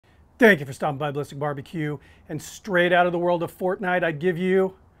Thank you for stopping by Ballistic Barbecue. And straight out of the world of Fortnite, I give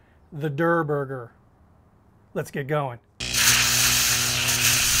you the Durr Burger. Let's get going.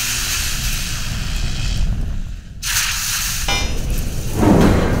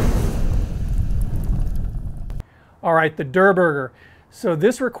 All right, the Durr Burger. So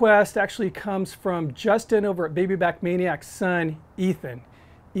this request actually comes from Justin over at Baby Back Maniac's son, Ethan.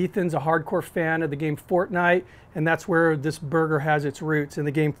 Ethan's a hardcore fan of the game Fortnite, and that's where this burger has its roots, in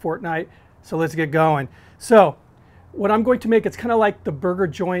the game Fortnite. So let's get going. So what I'm going to make, it's kind of like the burger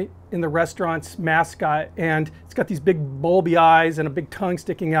joint in the restaurant's mascot, and it's got these big bulby eyes and a big tongue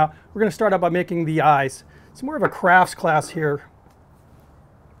sticking out. We're going to start out by making the eyes. It's more of a crafts class here.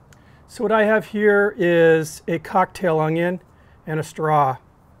 So what I have here is a cocktail onion and a straw.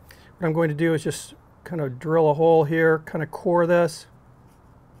 What I'm going to do is just kind of drill a hole here, kind of core this.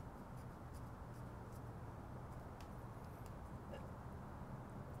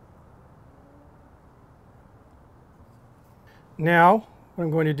 Now, what I'm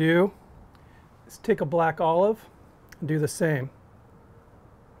going to do is take a black olive and do the same.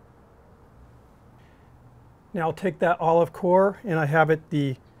 Now I'll take that olive core and I have it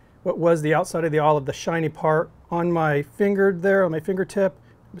what was the outside of the olive, the shiny part, on my finger there, on my fingertip.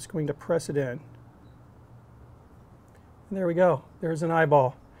 I'm just going to press it in. And there we go. There's an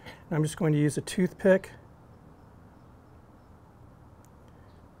eyeball. And I'm just going to use a toothpick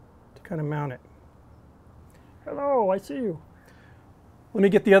to kind of mount it. Hello, I see you. Let me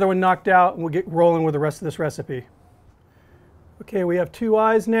get the other one knocked out and we'll get rolling with the rest of this recipe. Okay, we have two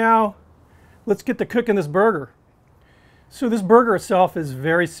eyes now. Let's get to cooking this burger. So this burger itself is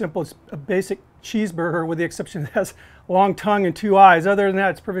very simple. It's a basic cheeseburger with the exception it has a long tongue and two eyes. Other than that,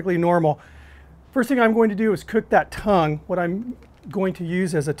 it's perfectly normal. First thing I'm going to do is cook that tongue, what I'm going to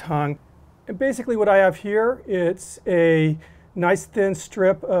use as a tongue. And basically what I have here, it's a nice thin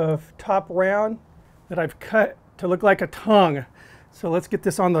strip of top round that I've cut to look like a tongue. So let's get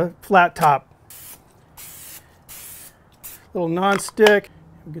this on the flat top. Little non-stick.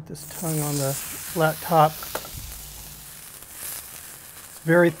 We'll get this tongue on the flat top. It's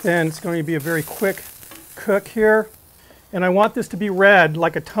very thin. It's going to be a very quick cook here. And I want this to be red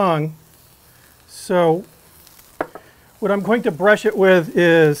like a tongue. So what I'm going to brush it with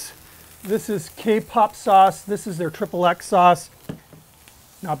is, this is K-pop sauce. This is their XXX sauce.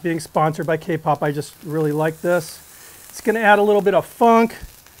 Not being sponsored by K-pop, I just really like this. It's going to add a little bit of funk,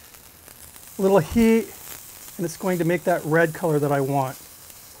 a little heat, and it's going to make that red color that I want.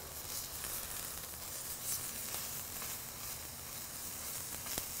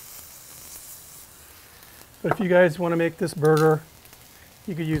 But if you guys want to make this burger,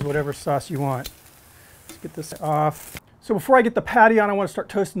 you could use whatever sauce you want. Let's get this off. So before I get the patty on, I want to start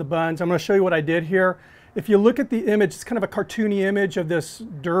toasting the buns. I'm going to show you what I did here. If you look at the image, it's kind of a cartoony image of this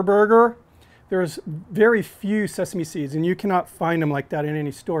Durr Burger. There's very few sesame seeds, and you cannot find them like that in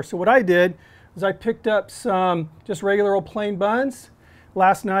any store. So what I did was I picked up some just regular old plain buns.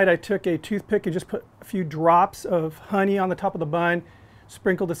 Last night I took a toothpick and just put a few drops of honey on the top of the bun,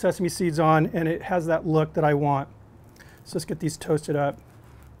 sprinkled the sesame seeds on, and it has that look that I want. So let's get these toasted up.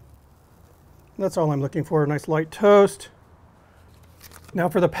 That's all I'm looking for, a nice light toast. Now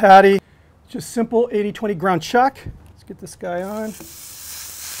for the patty, just simple 80-20 ground chuck. Let's get this guy on.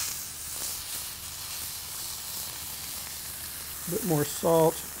 A bit more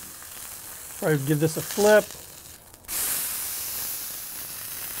salt. Probably give this a flip.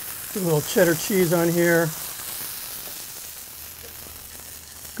 Get a little cheddar cheese on here.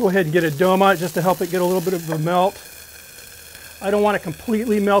 Go ahead and get a dome on it just to help it get a little bit of a melt. I don't want it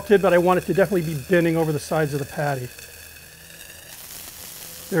completely melted, but I want it to definitely be bending over the sides of the patty.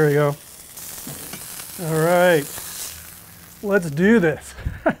 There we go. All right, let's do this.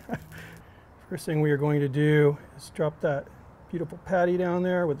 First thing we are going to do is drop that beautiful patty down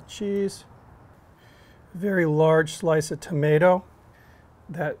there with the cheese. Very large slice of tomato.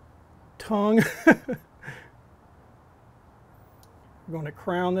 That tongue. We're going to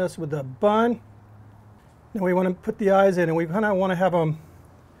crown this with the bun. Now we want to put the eyes in, and we kind of want to have them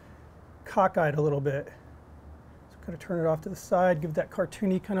cockeyed a little bit. So kind of turn it off to the side, give that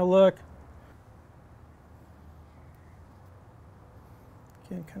cartoony kind of look.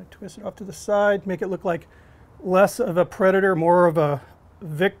 Again, kind of twist it off to the side, make it look like less of a predator, more of a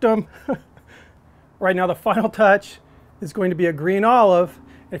victim. Right now the final touch is going to be a green olive.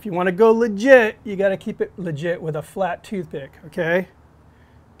 If you want to go legit, you got to keep it legit with a flat toothpick, okay?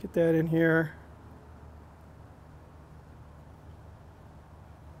 Get that in here.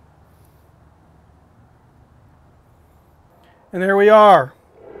 And there we are,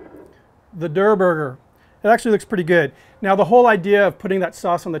 the Durr Burger. It actually looks pretty good. Now the whole idea of putting that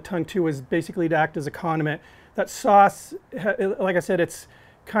sauce on the tongue too is basically to act as a condiment. That sauce, like I said, it's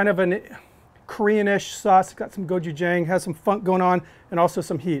kind of a Korean-ish sauce. It's got some gochujang, has some funk going on, and also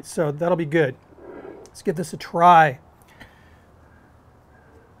some heat. So that'll be good. Let's give this a try.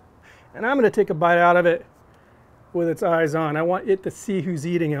 And I'm going to take a bite out of it with its eyes on. I want it to see who's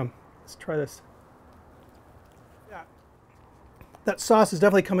eating them. Let's try this. Yeah. That sauce is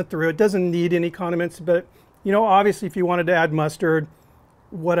definitely coming through. It doesn't need any condiments, but you know, obviously if you wanted to add mustard,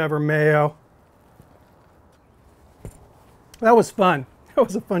 whatever, mayo. That was fun. That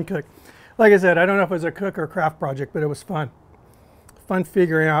was a fun cook. Like I said, I don't know if it was a cook or a craft project, but it was fun. Fun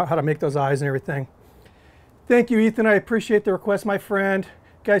figuring out how to make those eyes and everything. Thank you, Ethan. I appreciate the request, my friend.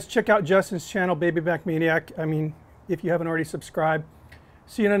 Guys, check out Justin's channel, Baby Back Maniac. I mean, if you haven't already subscribed.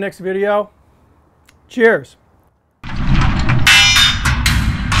 See you in the next video. Cheers.